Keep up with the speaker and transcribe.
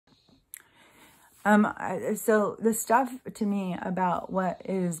So the stuff to me about what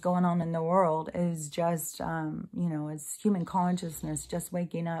is going on in the world is just, you know, it's human consciousness just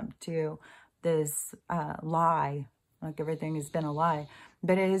waking up to this lie, like everything has been a lie.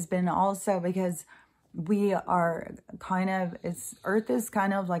 But it has been also because we are kind of, Earth is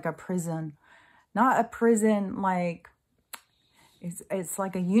kind of like a prison, not a prison like, it's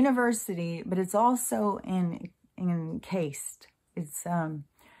like a university, but it's also encased. It's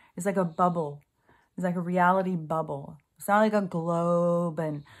like a bubble. It's like a reality bubble. It's not like a globe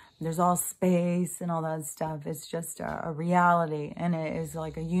and there's all space and all that stuff. It's just a reality, and it is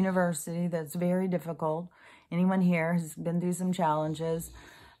like a university that's very difficult. Anyone here has been through some challenges.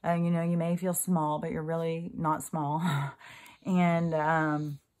 You know, you may feel small, but you're really not small.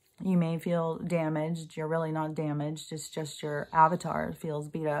 And you may feel damaged. You're really not damaged. It's just your avatar feels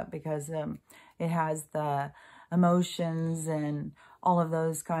beat up because it has the emotions and all of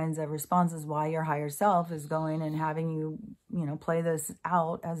those kinds of responses why your higher self is going and having you, you know, play this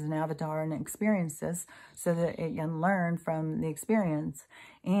out as an avatar and experience this so that it can learn from the experience.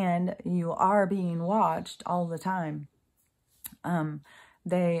 And you are being watched all the time.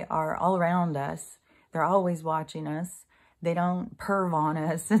 They are all around us. They're always watching us. They don't perv on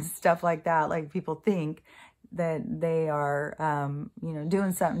us and stuff like that, like people think that they are, you know,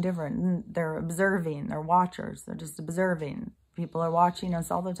 doing something different. They're observing. They're watchers. They're just observing. People are watching us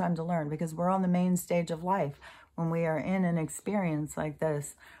all the time to learn because we're on the main stage of life. When we are in an experience like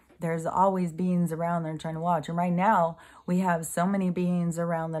this, there's always beings around there trying to watch. And right now, we have so many beings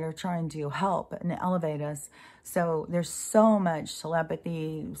around that are trying to help and elevate us. So there's so much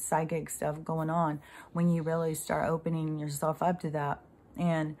telepathy, psychic stuff going on when you really start opening yourself up to that.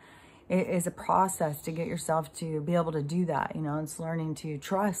 And it is a process to get yourself to be able to do that. You know, it's learning to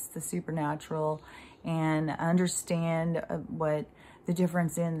trust the supernatural and understand what the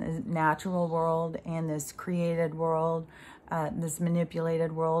difference in the natural world and this created world, this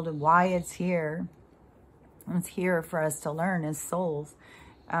manipulated world, and why it's here. It's here for us to learn as souls,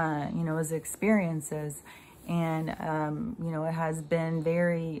 you know, as experiences. And, you know, it has been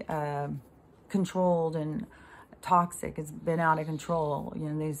very controlled and toxic. It's been out of control. You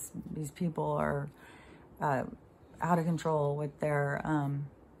know, these people are out of control with their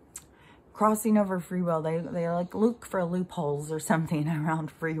crossing over free will. They like look for loopholes or something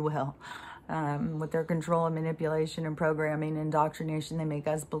around free will. With their control and manipulation and programming and indoctrination, they make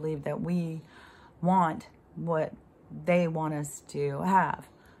us believe that we want what they want us to have.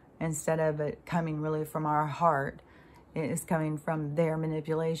 Instead of it coming really from our heart, it is coming from their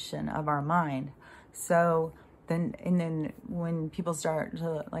manipulation of our mind. So then when people start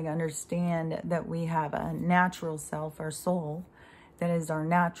to like understand that we have a natural self, our soul, that is our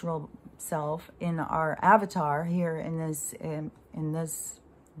natural self in our avatar here in this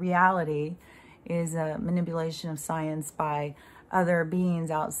reality, is a manipulation of science by other beings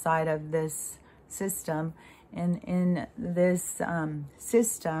outside of this system. And in this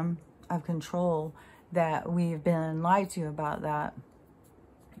system of control that we've been lied to about that.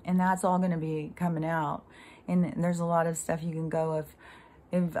 And that's all going to be coming out. And there's a lot of stuff you can go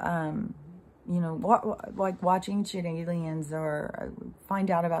if you know, like watching ancient aliens or find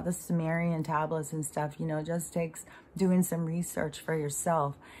out about the Sumerian tablets and stuff. You know, it just takes doing some research for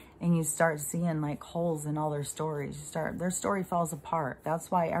yourself. And you start seeing like holes in all their stories. Their story falls apart. That's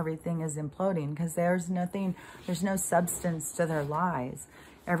why everything is imploding, because there's no substance to their lies.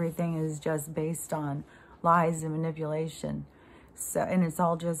 Everything is just based on lies and manipulation. So, and it's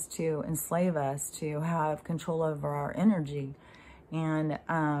all just to enslave us, to have control over our energy. And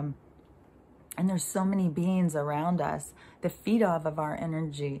there's so many beings around us that feed off of our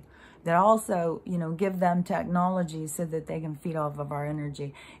energy, that also, you know, give them technology so that they can feed off of our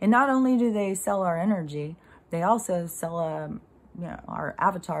energy. And not only do they sell our energy, they also sell, you know, our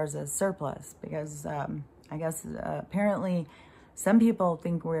avatars as surplus. Because I guess apparently some people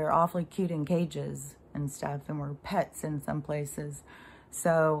think we're awfully cute in cages and stuff, and we're pets in some places.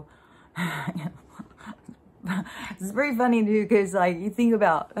 So it's very funny too, because like you think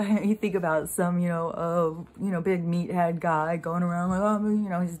about some, you know, big meathead guy going around like, oh, you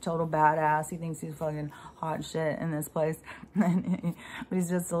know, he's a total badass. He thinks he's fucking hot shit in this place, but he's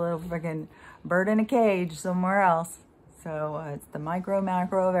just a little freaking bird in a cage somewhere else. So it's the micro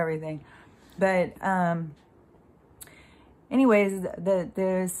macro of everything. But anyways,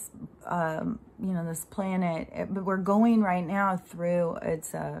 this you know, this planet, but we're going right now through,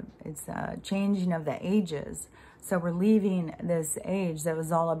 it's a changing of the ages. So we're leaving this age that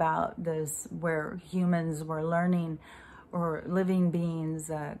was all about this, where humans were learning, or living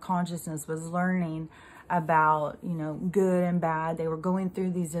beings, consciousness was learning about, you know, good and bad. They were going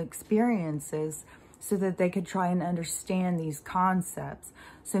through these experiences so that they could try and understand these concepts.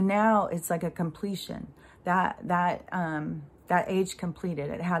 So now it's like a completion. That age completed.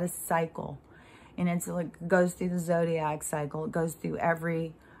 It had a cycle, and it's like goes through the zodiac cycle. It goes through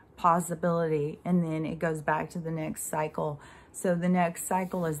every possibility, and then it goes back to the next cycle. So the next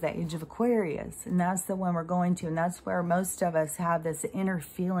cycle is the age of Aquarius, and that's the one we're going to, and that's where most of us have this inner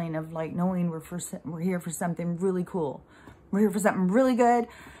feeling of like knowing we're here for something really cool. We're here for something really good.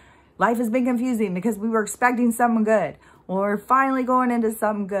 Life has been confusing because we were expecting something good. Well, we're finally going into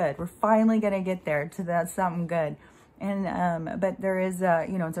something good. We're finally going to get there to that something good. And, but there is a,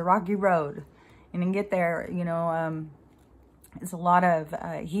 you know, it's a rocky road, and to get there, you know, it's a lot of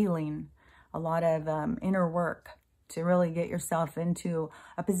healing, a lot of inner work to really get yourself into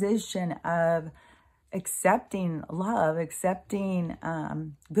a position of accepting love, accepting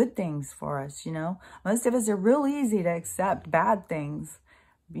good things for us, you know. Most of us are real easy to accept bad things,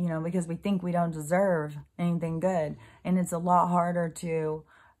 you know, because we think we don't deserve anything good. And it's a lot harder to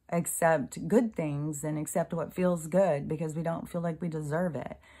accept good things and accept what feels good because we don't feel like we deserve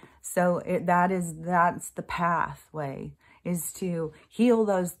it. So that's the pathway, is to heal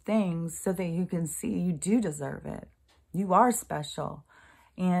those things so that you can see you do deserve it. You are special.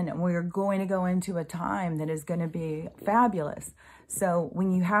 And we're going to go into a time that is going to be fabulous. So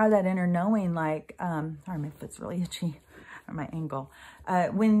when you have that inner knowing, like, sorry, my foot's really itchy, or my ankle.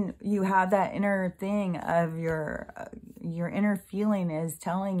 When you have that inner thing of your inner feeling is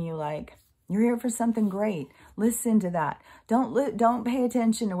telling you, like, you're here for something great. Listen to that. Don't pay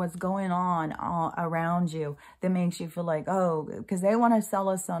attention to what's going on all around you that makes you feel like, oh, because they want to sell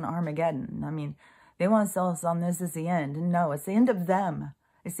us on Armageddon. I mean, they want to sell us on this is the end. No, it's the end of them.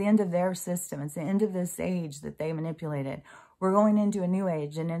 It's the end of their system. It's the end of this age that they manipulated. We're going into a new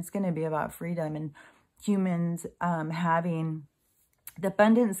age, and it's going to be about freedom and humans having the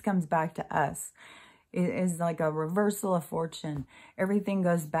abundance comes back to us. It is like a reversal of fortune. Everything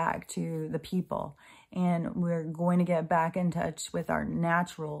goes back to the people, and we're going to get back in touch with our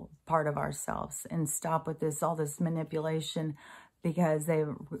natural part of ourselves and stop with all this manipulation, because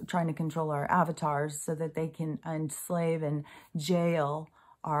they're trying to control our avatars so that they can enslave and jail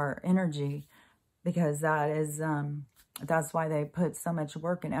our energy, because that's why they put so much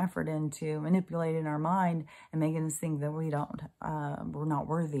work and effort into manipulating our mind and making us think that we're not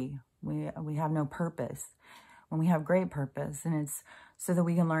worthy. We have no purpose when we have great purpose, and it's so that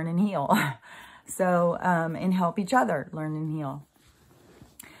we can learn and heal. So, and help each other learn and heal.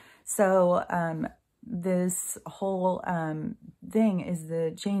 So, this whole thing is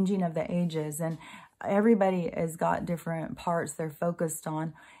the changing of the ages, and everybody has got different parts they're focused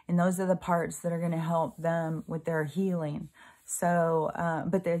on, and those are the parts that are going to help them with their healing. So,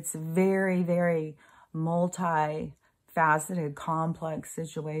 but it's very, very multi-faceted, complex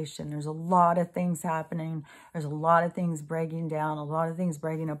situation. There's a lot of things happening. There's a lot of things breaking down, a lot of things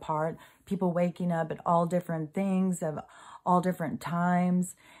breaking apart, people waking up at all different things of all different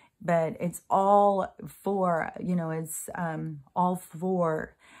times. But it's all for, you know, it's all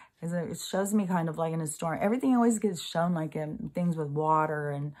for, it shows me kind of like in a storm. Everything always gets shown like in things with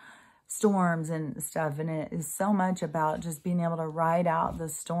water and storms and stuff. And it is so much about just being able to ride out the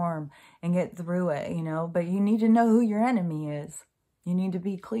storm and get through it, you know. But you need to know who your enemy is. You need to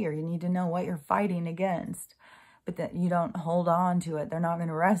be clear. You need to know what you're fighting against. But that you don't hold on to it. They're not going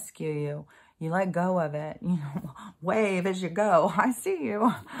to rescue you. You let go of it, you know, wave as you go. I see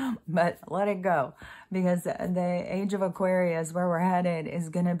you, but let it go, because the age of Aquarius, where we're headed, is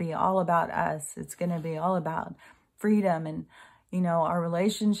going to be all about us. It's going to be all about freedom, and, you know, our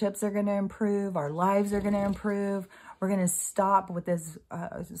relationships are going to improve. Our lives are going to improve. We're going to stop with this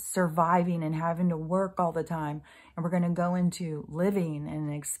surviving and having to work all the time. And we're going to go into living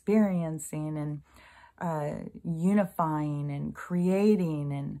and experiencing and unifying and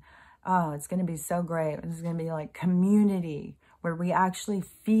creating, and oh, it's going to be so great. It's going to be like community where we actually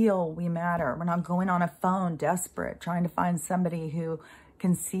feel we matter. We're not going on a phone desperate, trying to find somebody who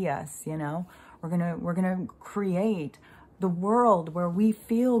can see us, you know. We're going to create the world where we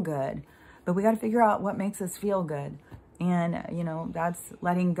feel good, but we got to figure out what makes us feel good. And, you know, that's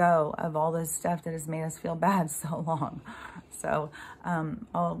letting go of all this stuff that has made us feel bad so long. So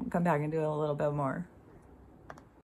I'll come back and do it a little bit more.